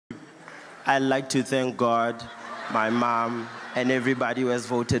I'd like to thank God, my mom, and everybody who has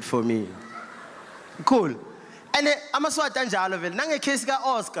voted for me. Cool. And amaswati anjalo vele nangecase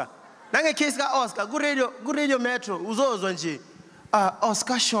ka-Oscar. Nangecase ka-Oscar ku-radio Metro uzozwa nje.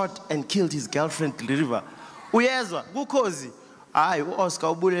 Oscar shot and killed his girlfriend River. Uyezwa kukhozi. Hayi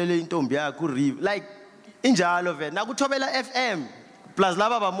uOscar ubulele intombi yakhe uRiver. Like injalo vele. Nakuthobela FM plus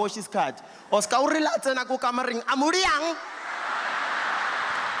laba bamoshi isikhathi. Oscar urelaxe na ku kamaring amuriang.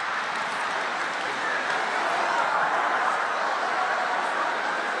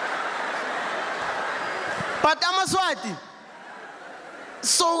 But amaswati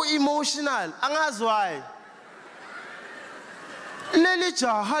so emotional. Angazi why. Leli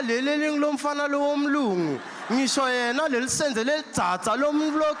jaha leli ngilomfana lo womlungu. Ngisho yena lelisenze lelitsatsa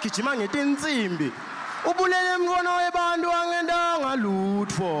lomlo gijima ngetinsimbi. Ubulele mkono webantu angendanga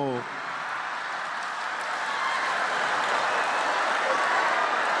lutho.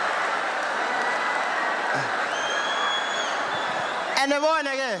 And everyone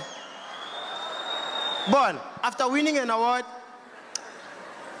again. Bon, after winning an award,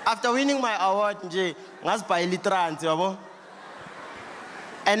 after winning my award, nje ngazibhayi litrans yabo.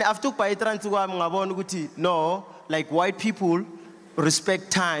 And after bhayi litrans kwami ngabona ukuthi no, like white people respect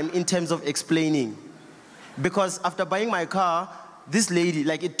time in terms of explaining. Because after buying my car, this lady,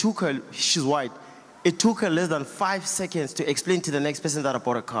 like it took her, she's white, it took her less than 5 seconds to explain to the next person that I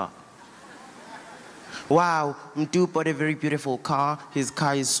bought a car. Wow, Mtu bought a very beautiful car. His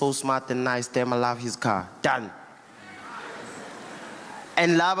car is so smart and nice. Damn, I love his car. Done.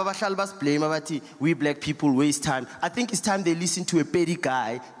 And laba bahlali basblame abathi we black people waste time. I think it's time they listen to a petty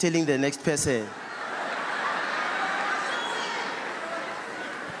guy telling the next person.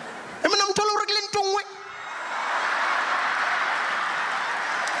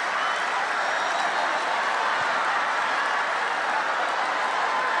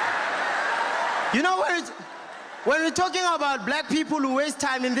 You know, when we're talking about black people who waste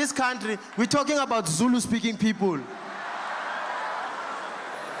time in this country, we're talking about Zulu-speaking people.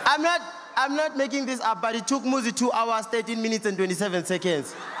 I'm not making this up, but it took Muzi 2 hours, 13 minutes, and 27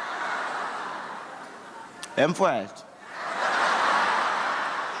 seconds. I'm first.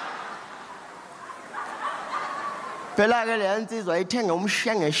 Phela ke le yansizwa ithenga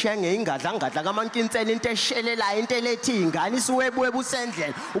umshenge ingadla kamankinsela into eshelelayo into elethi ingane isiwebuwebu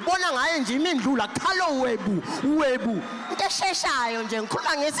usendlela ubona ngaye nje imindlula kukhalo uwebu into esheshayo nje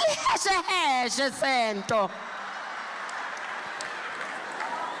ngikhuluma ngesihesheheshe sento.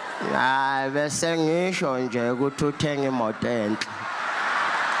 Hayi bese ngisho nje ukuthi uthenga imoto enhle.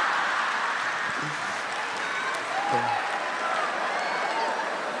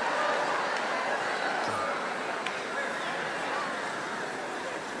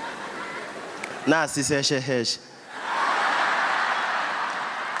 Nasi seshehesh.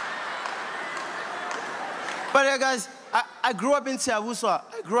 But guys, I grew up in Siyavuso. I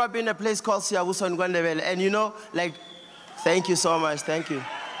grew up in a place called Siyavuso in Gwandebele. And you know, like, thank you so much, thank you.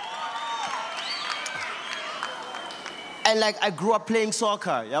 And like, I grew up playing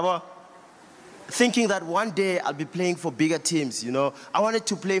soccer, thinking that one day I'll be playing for bigger teams, you know. I wanted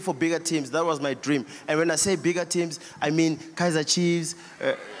to play for bigger teams. That was my dream. And when I say bigger teams, I mean Kaizer Chiefs,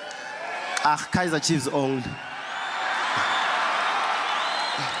 Kaizer Chiefs owned.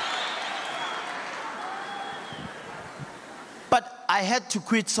 But I had to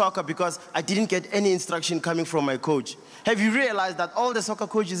quit soccer because I didn't get any instruction coming from my coach. Have you realized that all the soccer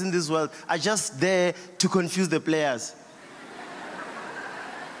coaches in this world are just there to confuse the players?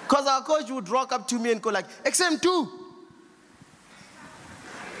 Because our coach would walk up to me and go like, XM2.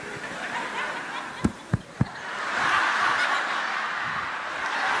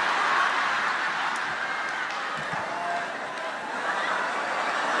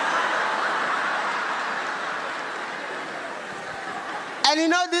 And you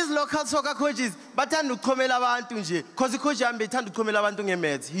know these local soccer coaches, bathanda ukukhomela abantu nje, because the coach yami bethanda ukukhomela abantu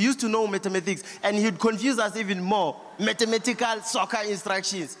nge-maths. He used to know mathematics, and he'd confuse us even more. Mathematical soccer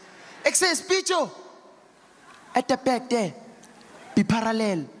instructions. Excess picho. At the back there, be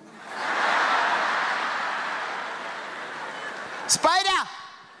parallel. Spider,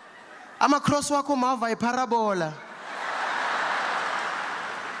 I'm a crosswalk umava parabola.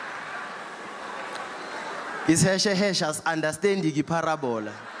 It's heshe understanding the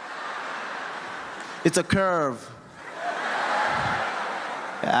parabola. It's a curve.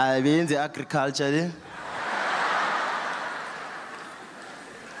 I mean the agriculture.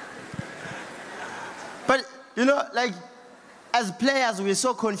 But you know, like as players, we're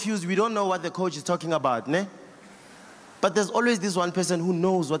so confused. We don't know what the coach is talking about, ne? But there's always this one person who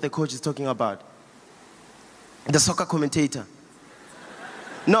knows what the coach is talking about. The soccer commentator.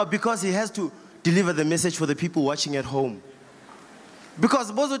 No, because he has to deliver the message for the people watching at home.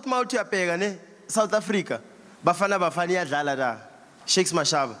 Because both mauti apega ne South Africa, bafana yadlala da. Shakes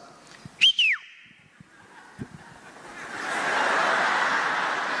Mashaba.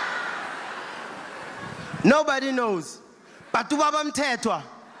 Nobody knows. But to babam tetwa.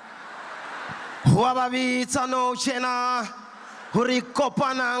 Huababita no chena. Huri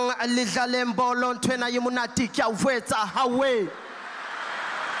kopanang alidalem bolon twena yimunati kya weta hawe.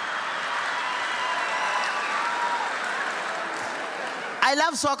 I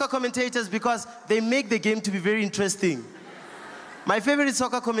love soccer commentators because they make the game to be very interesting. My favorite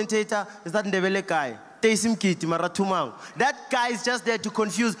soccer commentator is that Ndebele guy, Teisim Kiti Maratumang. That guy is just there to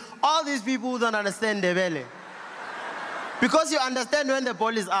confuse all these people who don't understand Ndebele. Because you understand when the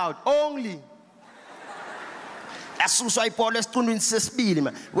ball is out, only. Asuswa ipolo esiqundweni sesibili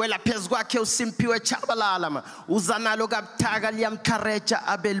ma wela phezulu kwakhe uSimpiwe Chabalala ma uzanalo kabuthaka liyamkhareja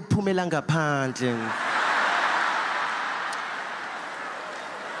abeliphumela ngaphandle.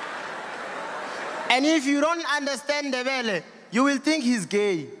 And if you don't understand Ndebele, you will think he's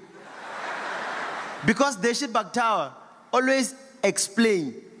gay. Because Deshit Baktawa always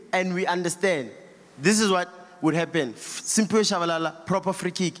explain and we understand. This is what would happen. Simpiwe Chabalala, proper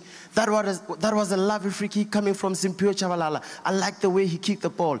free kick. That was a lovely free kick coming from Simpiwe Chabalala. I like the way he kicked the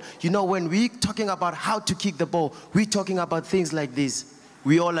ball. You know, when we're talking about how to kick the ball, we're talking about things like this.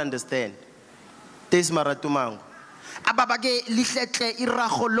 We all understand. Tes maratumango. Ababage lihletle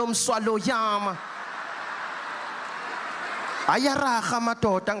irago lomswalo yama. Ayaraga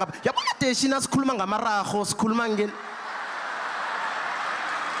madoda ngapha. Yabona Teshina sikhuluma ngamarago, sikhuluma ngeni.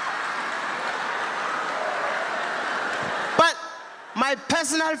 But my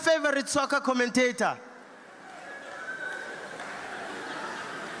personal favorite soccer commentator,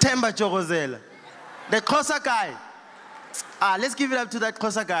 Themba Jogozela, the Xhosa guy. Let's give it up to that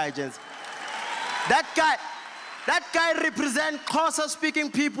Xhosa guy, gents. That guy represents Xhosa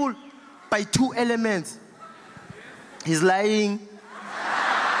speaking people by two elements. He's lying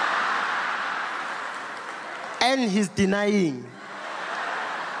and he's denying.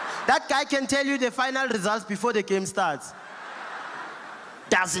 That guy can tell you the final results before the game starts.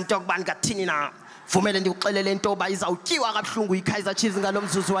 Doesn't talk about Gatinina. Fumele ndikuxelele into ba izawutyiwa kabuhlungu iKaizer Chiefs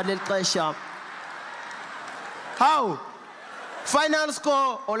ngalomzuzu waleli xesha. How? Final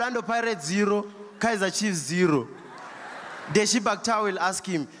score, Orlando Pirates 0, Kaizer Chiefs 0. Deshi Baktawa will ask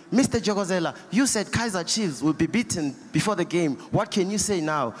him, Mr. Jogozela, you said Kaizer Chiefs will be beaten before the game. What can you say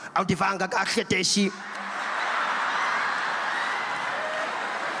now? Awudivanga kahle Deshi.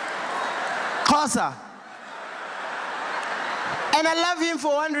 Xhosa. And I love him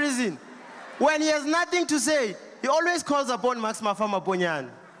for one reason. When he has nothing to say, he always calls upon Max Mafama Ponyan.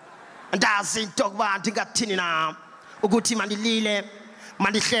 And doesn't talk about Tingatinina. Uguti mandilile,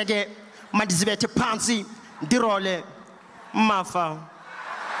 mandihleke, mandizibethe phansi, ndirole, mafa.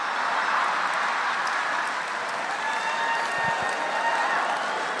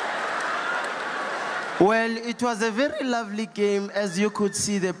 Well, it was a very lovely game. As you could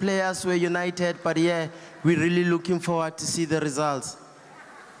see, the players were united, but yeah, we're really looking forward to see the results.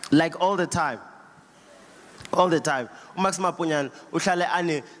 Like all the time. All the time. Max Mapunyan, uhlale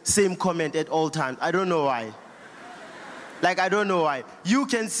ane, same comment at all times. I don't know why. Like, I don't know why. You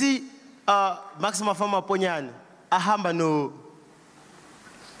can see Max Mafama Ponyan, ahamba no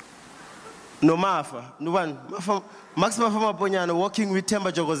mafa. No one. Max Mafama Ponyan walking with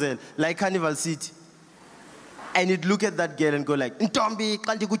Themba Jogozela, like Carnival City. And he'd look at that girl and go like, Ntombi,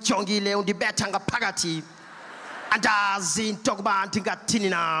 kanti kuchongile, undibetha ngaphakathi. Andazi ntokba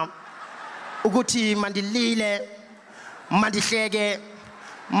ntingathini ukuthi mandilile, mandihleke,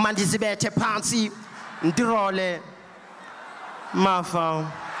 mandizibethe phansi, ndirole,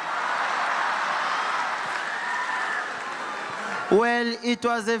 mafa. Well, it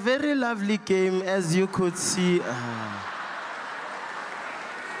was a very lovely game, as you could see.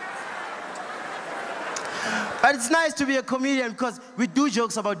 But it's nice to be a comedian because we do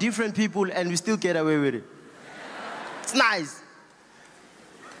jokes about different people and we still get away with it. It's nice.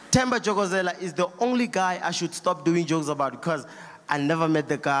 Themba Jogozela is the only guy I should stop doing jokes about because I never met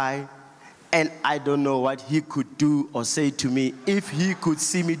the guy and I don't know what he could do or say to me if he could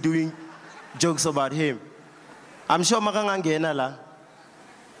see me doing jokes about him. I'm sure makangangena la.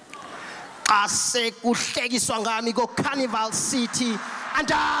 Ase kuhlekiswa ngami go Carnival City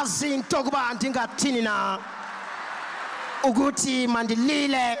andazi ntokba ndingathini na ukuthi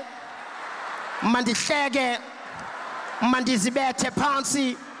mandilile mandihleke mandizibethe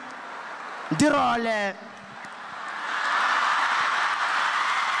phansi ndirole.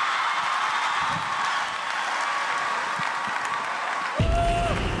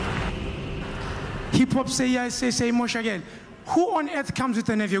 Hip hop say Mashabela. Who on earth comes with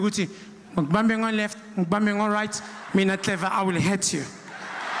an Eviaguti? Mukbambing on left, mukbambing on right. Me not clever, I will hurt you.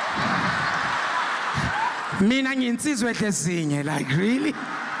 Me not insist with the singing, like really?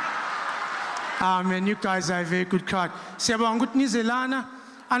 Man, you guys are a very good crowd. Siyabuanga New Zealand,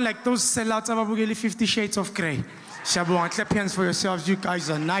 unlike those sellouts of 50 Shades of Grey. Siyabuanga, clap hands for yourselves. You guys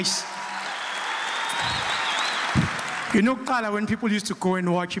are nice. You know, Kala, when people used to go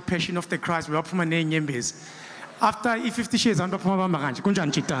and watch Passion of the Christ, we were from a name base. After 50 Shades, I'm from Maganji.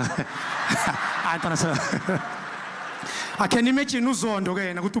 I can imagine no zone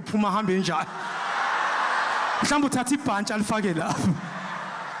again. I go to Puma Hambinja. Sambutati Punch, I'll forget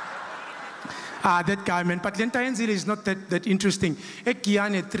that guy, man. But Lentayenzil is not that interesting.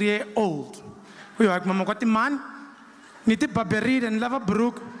 Ekiane 3-year-old. We are Mama got the man. Niti Baberid and Lava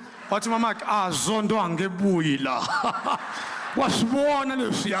Brook. What's Mama? Zondo Angebuila. Was born,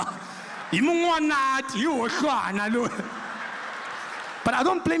 Lucia. But I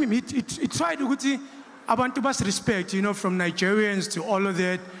don't blame him. He tried to get Abantubas respect, you know, from Nigerians to all of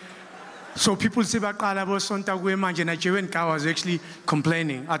that. So people say about Nigerian car was actually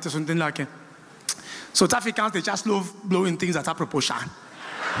complaining after something like it. So Africans, they just love blowing things at a proportion.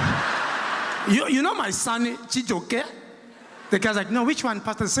 You know my son, Chijoke? The guy's like, no, which one,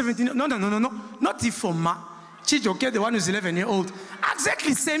 Pastor 17? No. Not Ifoma. Chijoke, the one who's 11-year-old.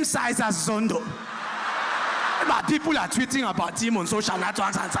 Exactly same size as Zondo. But people are tweeting about him on social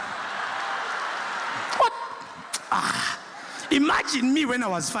networks. What? Imagine me when I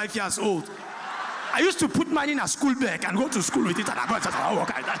was 5 years old. I used to put money in a school bag and go to school with it.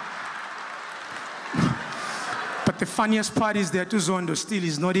 But the funniest part is that Zondo still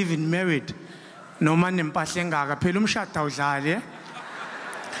is not even married. No man in Paslengaga.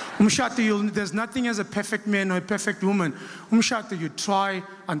 There's nothing as a perfect man or a perfect woman. You try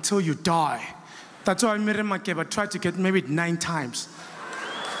until you die. That's why Miriam Makeba tried to get married 9 times.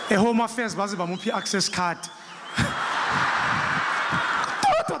 A home affairs access card.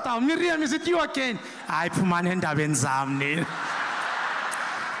 Miriam, is it you again?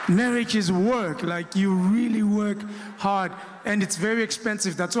 Marriage is work, like you really work hard, and it's very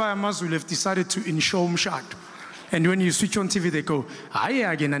expensive. That's why Amaz will have decided to insure Mshat. And when you switch on TV, they go, "Aye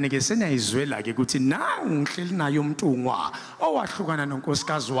again, and again, I Israel like a good now, na yom tungwa. Oh, what you gonna know?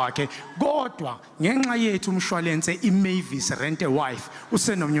 Koskazwake, Godwa, Yengaye to Mshalense, Imavis, rent a wife,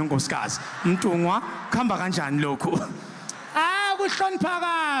 Usen of Yongoskas, Mtungwa, Kambaranjan loco. Ah, we can't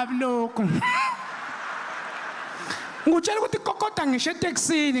pagab loco. Nguchel with the cocotang, she takes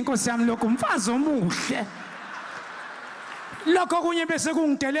in Kosam locum, Fazomush. Loco, when you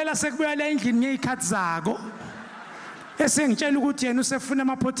besegung, Telela Sequela in Katzago. Essentially, you say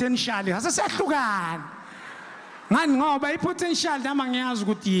funema potential. As I said, by potential,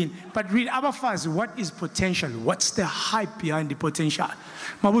 but read our first. What is potential? What's the hype behind the potential?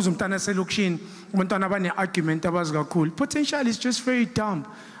 Mabuzum tana se lukshin. Montana bani argument abazga cool. Potential is just very dumb.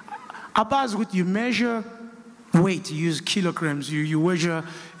 Abaz what you measure weight, you use kilograms. You measure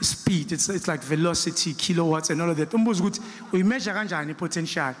speed. It's like velocity, kilowatts, and all of that. Umbuz good. We measure any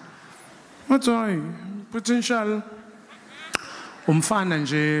potential. What's why potential? Umfana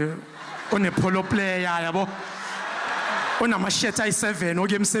nje one polo player yabo ona masheta i7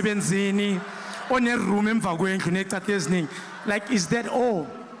 oke emsebenzini one room emva kwendlu nechatha eziningi. Like, is that all?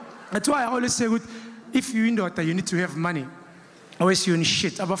 That's why I always say, if you're in daughter, you need to have money. Always you're in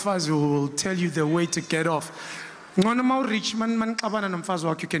shit. Abafazi will tell you the way to get off. Ngona rich man qabana nomfazi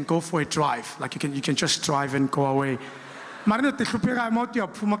wakho, you can go for a drive. Like you can just drive and go away. Mara te hlupheka emoto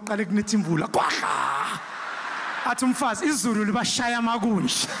yaphuma kuqala kunethi imvula. Atumfaz izulu libashaya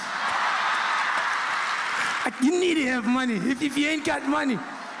makunje. You need to have money. If you ain't got money,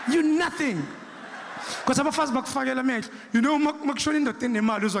 you're nothing. Because abafazi bakufakela amehlo. You know makushona indoda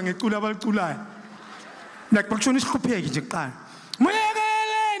enemali uzwa ngecula abaliculayo. Like makushona isihlupheki nje kuqala.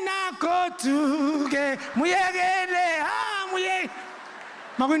 Muyekele nagoduke, muyekele ha muye.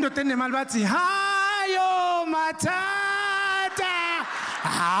 Makundoda enemali bathi hayo matata.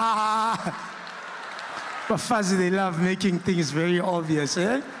 Bafazi, they love making things very obvious,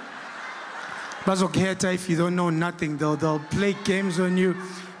 eh? Bazokhetha if you don't know nothing, they'll play games on you.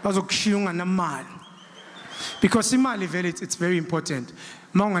 Bazokushiyunga namali. Because imali vele it's very important.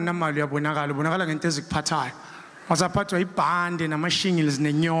 Mawunga namali uyabonakala ngento ezikuphathayo. Wazaphathwa ibhande namashingles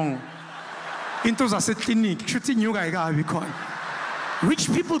nenyongo. Into zaseclinic, kushuthi inyuka ayikabi khona. Rich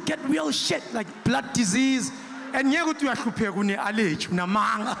people get real shit like blood disease, and ngeke uthi uyahlupheka une-allergy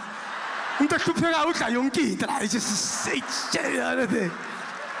unamanga. Umuntu ehlupheka udla yonke into la, it's just shit out of there.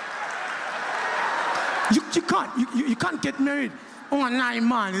 You can't get married. Oh, 9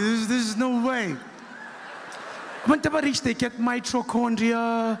 months. There's no way. When they reach, they get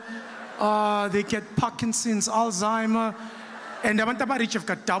mitochondria, they get Parkinson's, Alzheimer, and when they reach, they've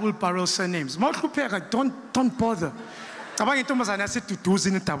got double barrel surnames. Don't bother. I said to do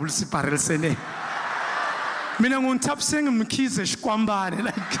in double barrel surname. Mina nguntap sing mkhize shkwambane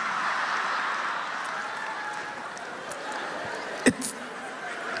like.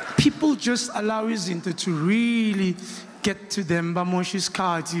 People just allow izinto to really get to them, bamoshi's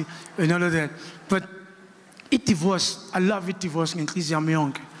kati and all of that. But it divorce, I love it divorce in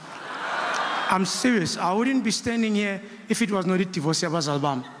I'm serious. I wouldn't be standing here if it was not a divorce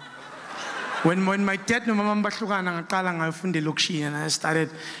album. When my dad and my mom and I started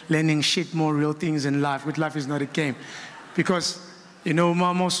learning shit, more real things in life. With life is not a game. Because, you know,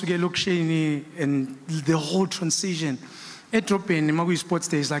 mama also get and the whole transition. It dropped in my sports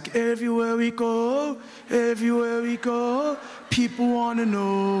days like everywhere we go, people want to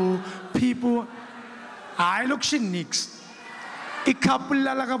know, people. I look shit nix. A couple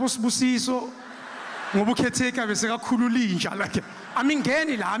lalagabos busiso, Mobuketeka, Vesega Kululinja, like I'm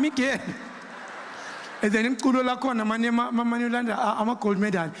again. And then Kulula Kona, Manulanda, I'm a gold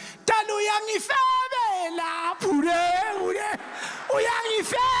medal. Talu Yangi Fabela, Pure, Uyangi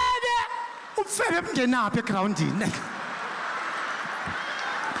Fabela, Genapa County.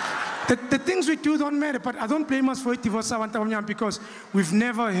 The things we do don't matter, but I don't blame us for it because we've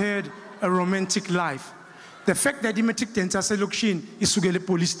never had a romantic life. The fact that the tensa say look shin is to get a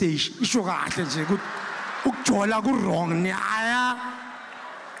police station.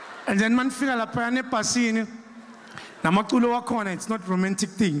 And then man feel la pane pasine. Namakulo wa kona, it's not romantic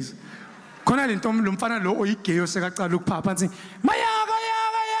things. Kona lintom lumfana lo oike yo seka look papa and sing Mayaga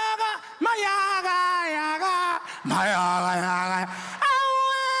Mayaga.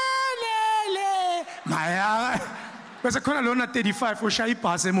 There's a corner loan at 35 for shy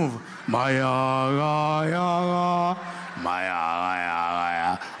pass a move. Maya.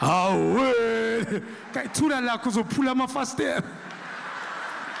 How well? Kaitula la kuzo pula ma fast there.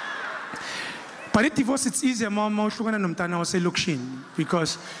 But it divorce, it's easier. Mama, shugana numtana was say look shin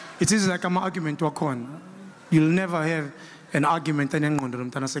because it is like an argument to a con. You'll never have an argument and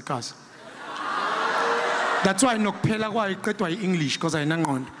numtana se kas. That's why I know pela why I English because I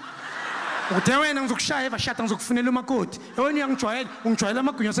nangon. But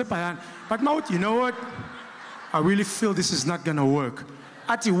you know what? I really feel this is not gonna work.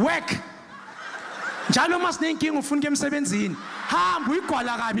 At the work, Jalo mas nenking ufun game 17.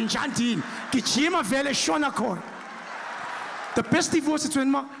 The best divorce is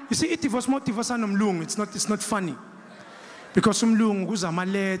when you see it divorce more divorce and it's not funny. Because some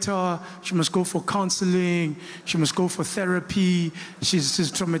letter, she must go for counseling, she must go for therapy,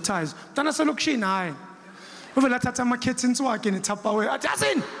 she's traumatized. Tana sa look she nai. Over la tata marketing to work in the tap away.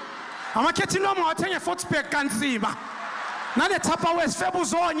 Ajasin! I'm marketing no more, tell you foot spec can't see. Now the tap away is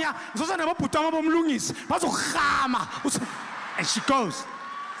Febozonia, Zosa never put on Lungis, and she goes.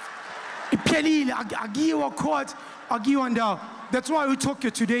 Agi or court, Agi and down. That's why we talk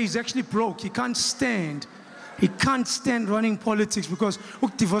here today. He's actually broke. He can't stand running politics because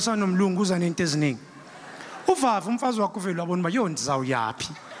divorce nomlungu uzanentezini. Uvava umfazi wakho vele wabona bayonzawu yapi.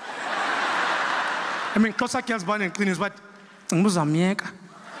 I mean, Xhosa girls born and cleaners but ngibuza myeka.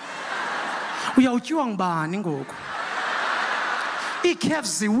 Uyawutyiwa ngibani ngoku?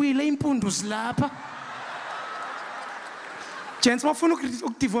 Ikhefs ziwile impundu zilapha. Gents bafuna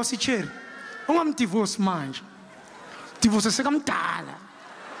ukudivorce icherry. Ungamdivorce manje. Divorce sekamdala.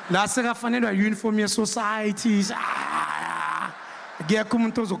 La sekafanelwa uniform ye societies.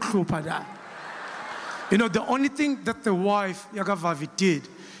 You know, the only thing that the wife Yagavavi did,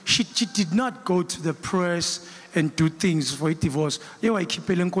 she did not go to the press and do things for a divorce.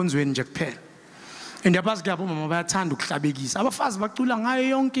 And the bas gabo mama bayathanda ukuhlabekisa. Abafazi bacula ngayo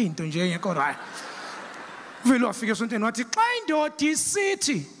yonke into nje engekho right. Vele wafika esontweni wathi xa indoda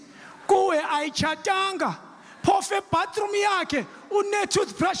isithi kuwe ayichatanga phofe bathroom yakhe une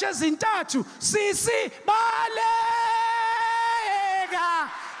toothbrush ezintathu sisi baleka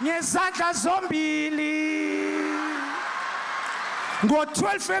ngezandla zombili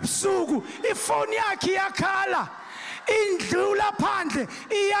ngo-12 ebusuku ifoni yakhe iyakhala indlula phandle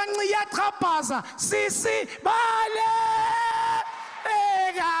iyaqhabaza sisi baleka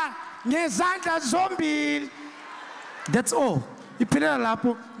ngezandla zombili. That's all.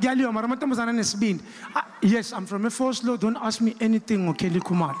 Yes, I'm from a force law. Don't ask me anything, okay,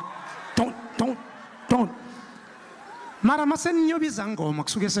 Kumar. Don't. Mara masen nyobi zangoma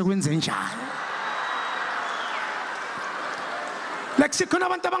kusuke sekwenze njani. Like sikhona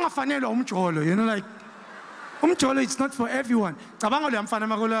abantu abangafanelwa umjolo, you know, like umjolo it's not for everyone. Cabanga le mfana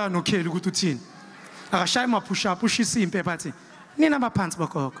makola nokheli ukuthi uthini. akashaya ama-push-up ushisa iy'mpepha athi nina abaphansi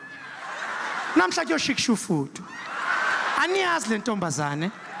bogogo namhla kuyoshikisha ufudu aniyazi le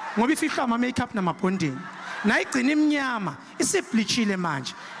ntombazane ngoba ifihlwa ama-makeup namabhondini nayigcina imnyama isibleachile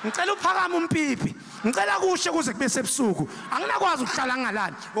manje ngicela uphakama umpipi ngicela kushe kuze kube sebusuku anginakwazi ukuhlala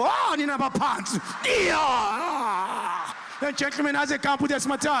ngalani nina abaphansi and gentlemen, as a camp, that's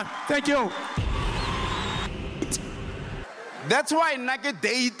my time. Thank you. That's why I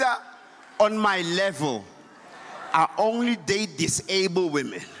data on my level. I only date disabled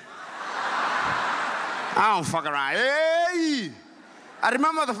women. I don't fuck around. Hey! I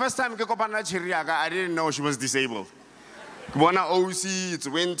remember the first time I didn't know she was disabled. Bona OC, it's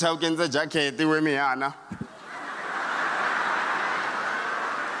winter, genza jacket, they wear me ana.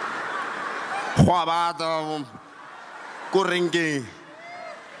 Kuringi.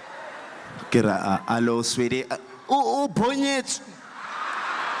 Kira, hello, sweetie. Bonyet.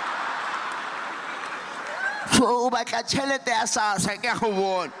 So, but I tell it there, so I can't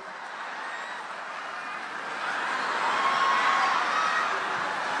hold.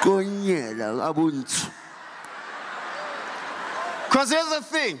 Konyela, abuntu. Because here's the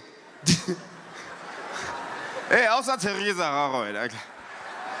thing. Hey, also Teresa,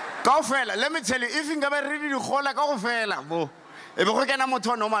 go fella, let me tell you, if you get ready to hold like go fella, bo. If you get a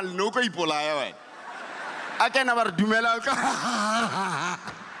motor normal, no people I can never do me like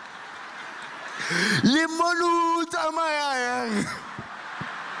Limonu Tamaya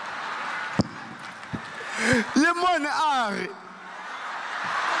Lemon are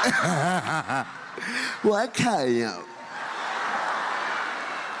what can you?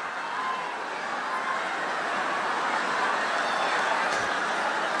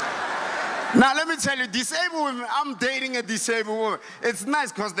 Now let me tell you, disabled women, I'm dating a disabled woman. It's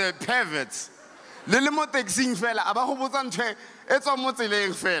nice because they're perverts. Lilimo texting fella, abaho botantwe, it's almost a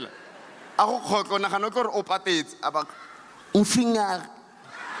laying fella. Ako khoko na kanokor opatet, abak ufinger.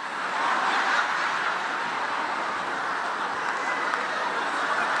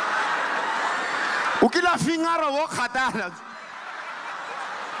 Ukila finger o khatala.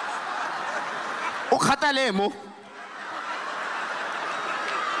 O khatalemo.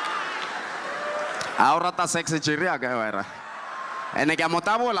 Ahora está sexy chiria que era. Ene que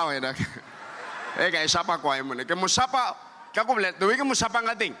motabo la wena. Que shapa kwa imune. Que moshapa ka ko ble. Do ke moshapa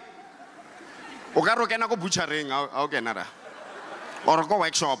ngating. O ka ro kena ko butchering a o kena ra. Or ko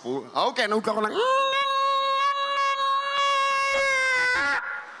workshop. A o kena o ka go lang.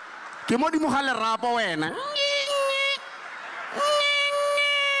 Ke mo di mo gale rapo wena.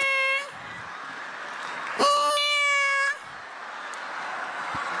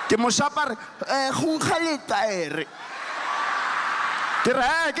 Que mo shapar go khale taere ke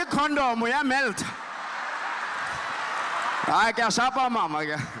re ke condom ya melt a ke shapa mama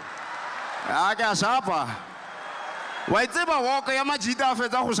ke a ke shapa wa itseba wo ke ya majita a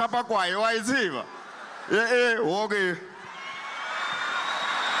fetsa go shapa kwae wa itseba wo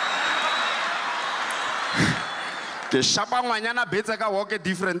ke shapa ngwanyana betsa ka wo ke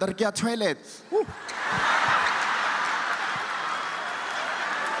different re ke ya toilet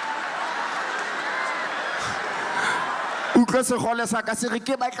Utlwa se gole sa ka se re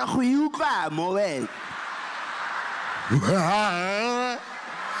ke batla go utlwa mo wena.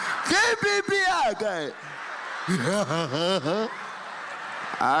 Ke bibi ya ka.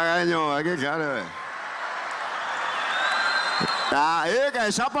 Aganyo ke jalo. Ka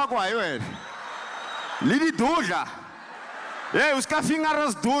shapa kwa wena. Le di doja. O ska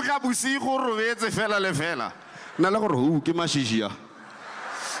fingeras doja bosigo robetse fela le fela. Na le gore ke mashishia.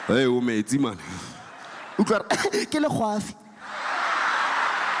 O metsi man. Ke le khwafi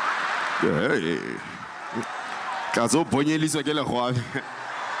ka zo bonyeliswa ke le khwafi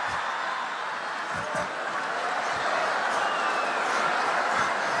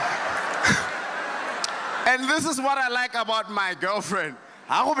and this is what I like about my girlfriend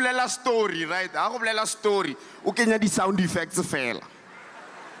ha go bolela story right ha go bolela story o kenya di sound effects fela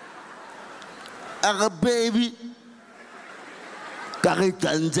a baby ka re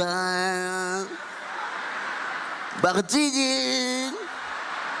tanja Bartini,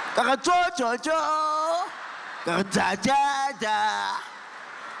 Karacho, Karacha,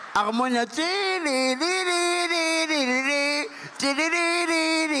 Harmonia,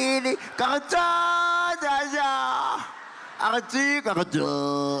 Karacha, Arati,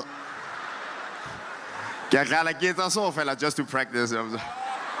 Karacho. Kala get us off, fella, just to practice.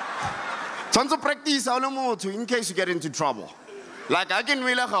 Tons of practice, all more in case you get into trouble. Like I can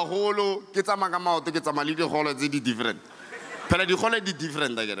really a holo, get a magamau to get a little holo, it's different. But the holo is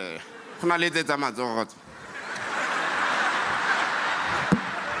different. I get it. When I let it, I'm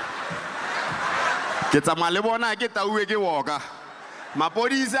Ke tsamaya le bona ke tauwe ke walka.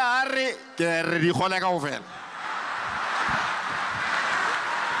 Mapodisa a re ke re di kgona kaofela.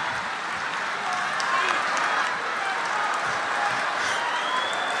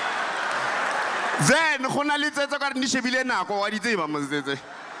 Then go na le tsetsa ka re di shebile nako wa di tseba mosetse.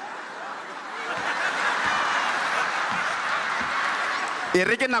 E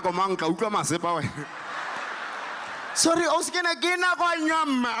re ke nako mang ka utlwa masepa wena. Sorry, o se kena ke nako a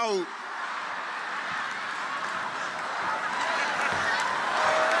nyamao.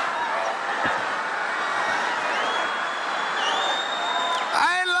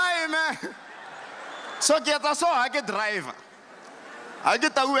 I lie, man. So get us all, I get driver. I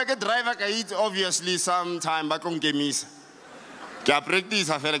get a driver ka eat obviously sometime back on games. Ka practice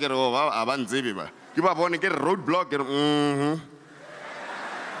a fela ke re o ba abantse ba. Ke ba bone ke roadblock ke re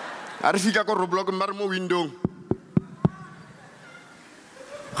a re fika ko roadblock mare mo window.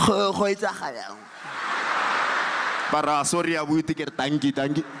 Go etsa galang. Para sorry a buite ke tanki.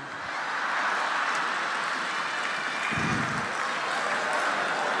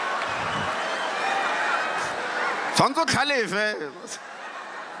 Tanto khalefe.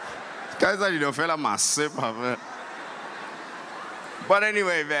 Guys, I don't feel my sip. But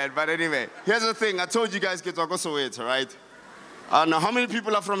anyway, man. Here's the thing. I told you guys get to go Soweto, right? Now, how many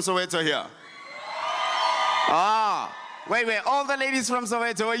people are from Soweto here? Wait. All the ladies from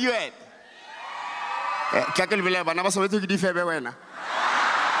Soweto, where you at? Kakel vile bana ba Soweto ki di febe wena.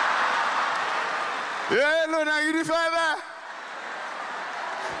 Lona ki di febe.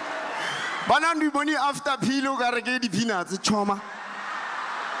 Bana ndi boni after philo ka re ke di peanuts choma.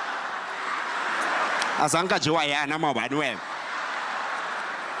 Azanka jewa yana mabani wena.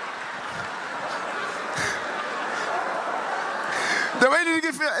 The way you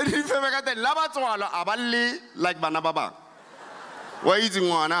give it, lava swallow, abali like banababa. Why is it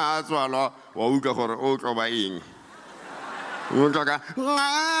one? I swallow, or Uga for Oka buying.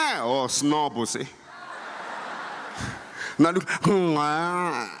 Oh, snob, pussy. Now look,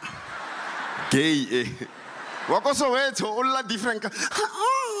 gay. What goes away to all different?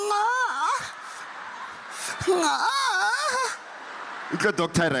 You got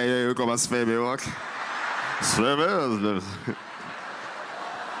doctor, you go as baby walk.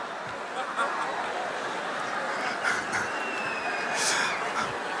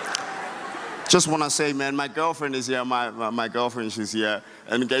 Just want to say, man, my girlfriend is here. My girlfriend, she's here.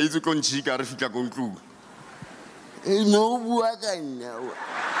 And guys, you can see her if you can conclude. No, what I know.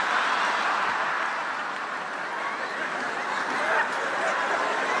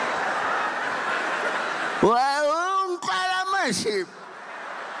 Well, I'm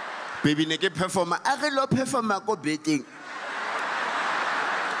baby, neke performer. I can not perform go betting.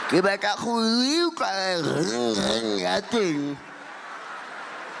 Give back a who thing.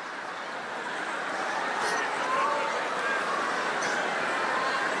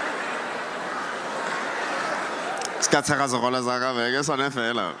 Skatsaka zogola zaka veke sone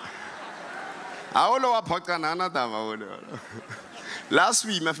fela. A o lo wa phokana na taba o le. Last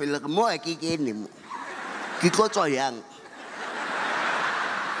week me fela mo a ke kene mo. Ke tlotso yang.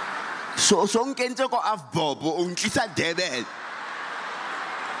 So nkentse ko afbob o ntlisa Durban.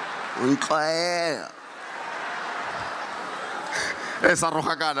 Nkwae. Esa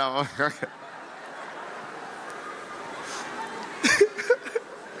roja kana.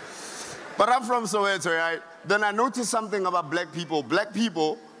 But I'm from Soweto, right? Then I noticed something about black people. Black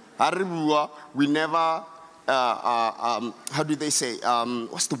people, we never, how do they say?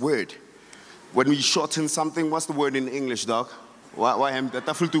 What's the word? When we shorten something, what's the word in English, dog? Why am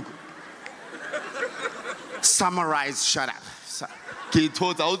I? Summarize, shut up.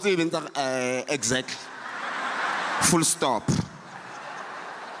 Exactly. Full stop.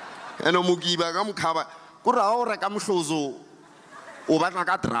 And Omugiba, I'm covered. Kura I'm shozo.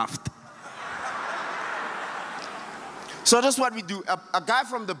 Obataka draft. So that's what we do. A guy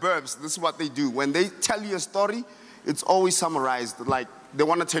from the burbs, this is what they do. When they tell you a story, it's always summarized. Like, they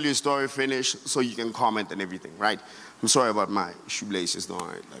want to tell you a story, finish, so you can comment and everything, right? I'm sorry about my shoelaces, no,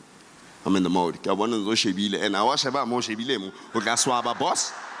 right? Like, I'm in the mode. And I was about more shebile. Swaba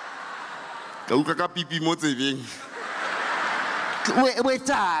boss. Wait,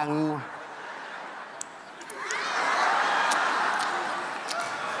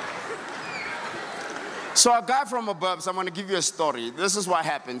 So a guy from a burbs, I'm going to give you a story. This is what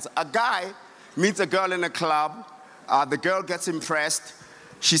happens. A guy meets a girl in a club. The girl gets impressed.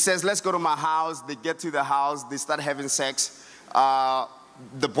 She says, let's go to my house. They get to the house. They start having sex.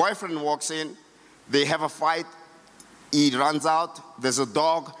 The boyfriend walks in. They have a fight. He runs out. There's a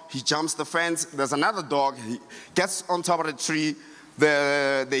dog. He jumps the fence. There's another dog. He gets on top of the tree.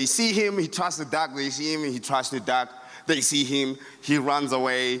 They see him, he tries to duck. They see him, he tries to duck. They see him, he runs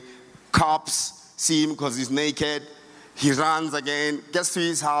away. Cops see him because he's naked. He runs again, gets to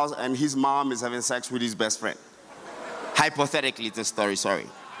his house, and his mom is having sex with his best friend. Hypothetically, it's a story, sorry.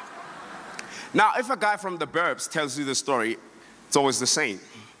 Now, if a guy from the burbs tells you the story, it's always the same.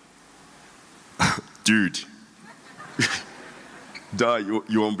 Dude, duh,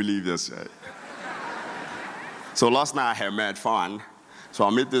 you won't believe this, right? So last night I had mad fun. So I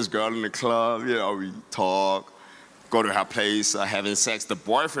met this girl in the club, we talk, go to her place, having sex. The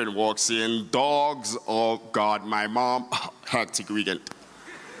boyfriend walks in, dogs, oh God, my mom, hectic weekend.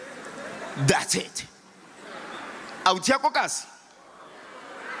 That's it. Autia kokas.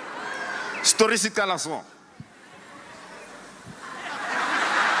 Story sikala so.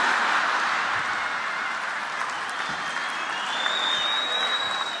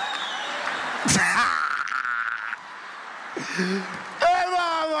 Hey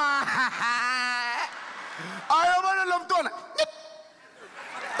mama. I am on a love tone.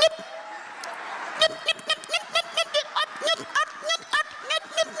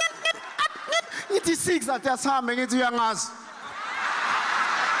 It is 6 at that time, it's young as.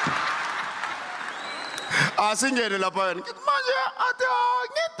 I sing it in a poem. Get manja,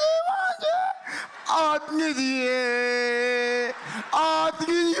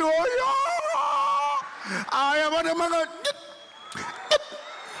 I am on a man.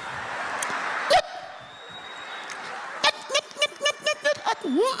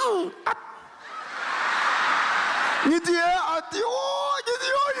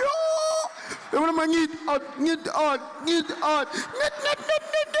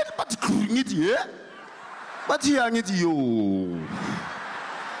 But here I need you.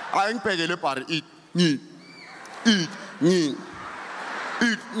 I ain't paying the party. Eat, eat, eat, eat,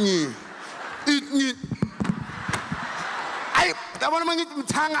 eat, eat, eat. I want to get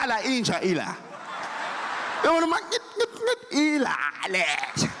tangala inja ila. I want to get ila.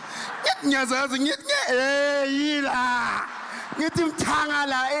 Get nyazaz, get ila. Get him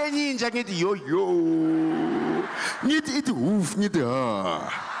tangala inja get yo. Get it woof, get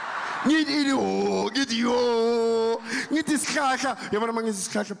Niet idio, get yo, niet is graag. Ja, maar dan mag je eens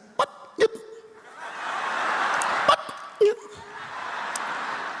graag. Wat? Niet. Wat? Niet.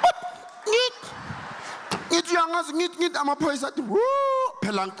 Wat? Niet. Niet jongens, niet. Ama pois dat. Woo,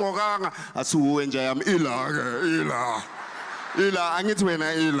 pelankoranga. Asu enjoy am ila. Angit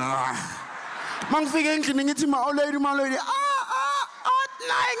wena ila. Mang figeng kini ngiti ma oledi.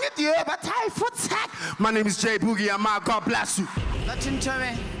 Lying it here, but I foot. My name is Jay Boogie, and God bless you. Latin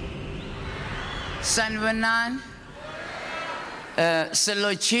Tome. San Vernan,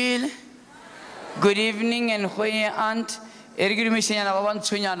 Selochil, good evening and Hoye Aunt, Erigrimisiana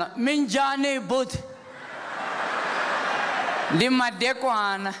Babansunyana, Minjane Boot, Lima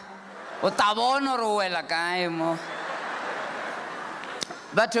Dequan, Otavono Ruela Kaimo.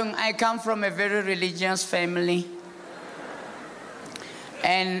 But I come from a very religious family,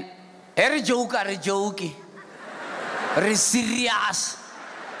 and Erijoki, serious.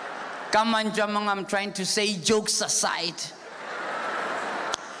 Come on, Jamang, I'm trying to say jokes aside.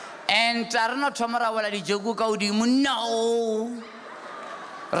 And I don't know, Tomara, what I joke about you. No.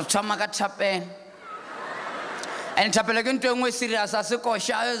 Tomaka Tapen. And Tapelagan to a serious as a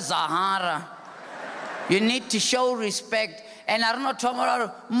kosha Zahara. You need to show respect. And I don't know,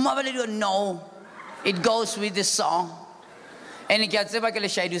 Tomara, Mavali, no. It goes with the song. And it gets a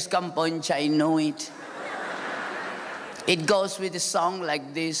Shadus Kamponcha, I know it. It goes with the song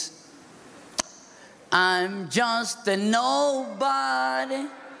like this. I'm just a nobody.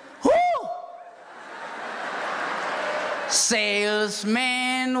 Woo!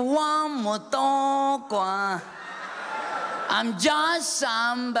 Salesman, one more talk. I'm just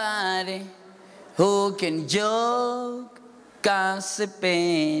somebody who can joke,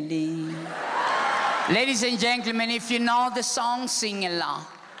 gossiping. Ladies and gentlemen, if you know the song, sing along.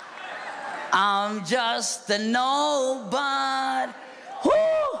 I'm just a nobody.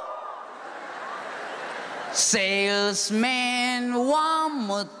 Woo! Salesman, one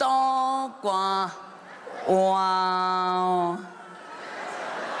more talk. Wow.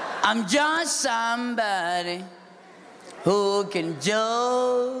 I'm just somebody who can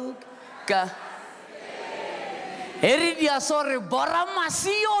joke. Eridia sorry,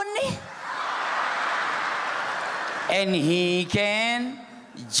 Boramasione. And he can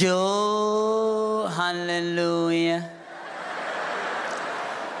joke. Hallelujah.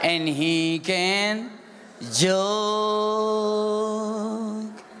 And he can joke,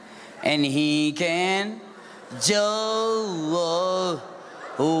 and he can joke.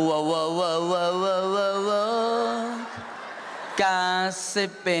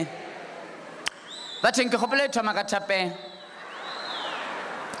 sepe bathong ke kgopela e thoma ka thapeng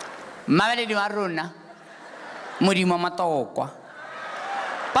mabeledi wa rona modimo wa matokwa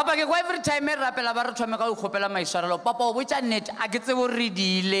papa ke kwa every time e rapela ba re thome ka go kgopela maitshwarelo papa o botsa nnete a ke tsebo re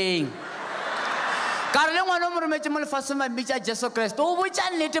diileng ka re le ngwana o mo rometse mo lefatsheng ba mbitsa Jesu Kriste o botsa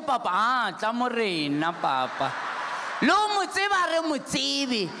nnete papa tla mo rena papa le o mo tseba re mo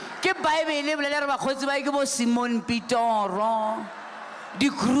tsebe ke Bible e bolela re bakgotsi ba ke bo Simon Petero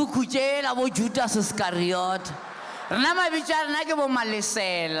dikruku tsela bo Judas Iscariot rena mabitsa rena ke bo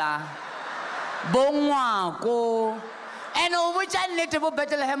Malesela bo Ngwako ene o botsa nnete bo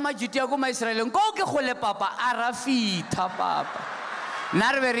Bethlehem Majudia ko Maisraeleng ko ke gole papa a ra fitha papa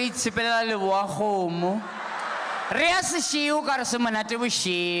nna re be re itshepelela leboa kgomo re ya sešeo ka re se monate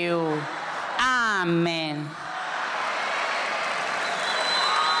bošeo amen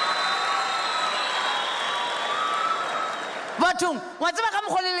bathong wa tseba ka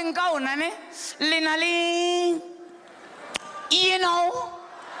mokgwa le leng ka ona ne le na le you know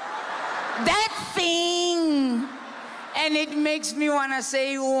that thing and it makes me want to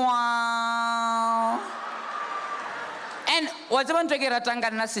say wow and wa tseba ntho e ke ratang ka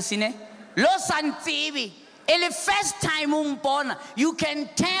nna sesine lo sa ntsebe e le first time o mpona you can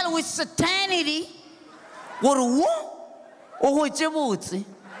tell with certainty gore wo o gotse botse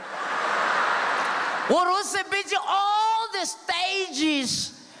gore o sepetse all the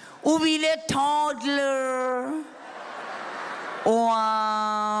stages o bile toddler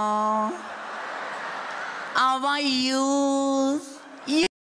wow aba youth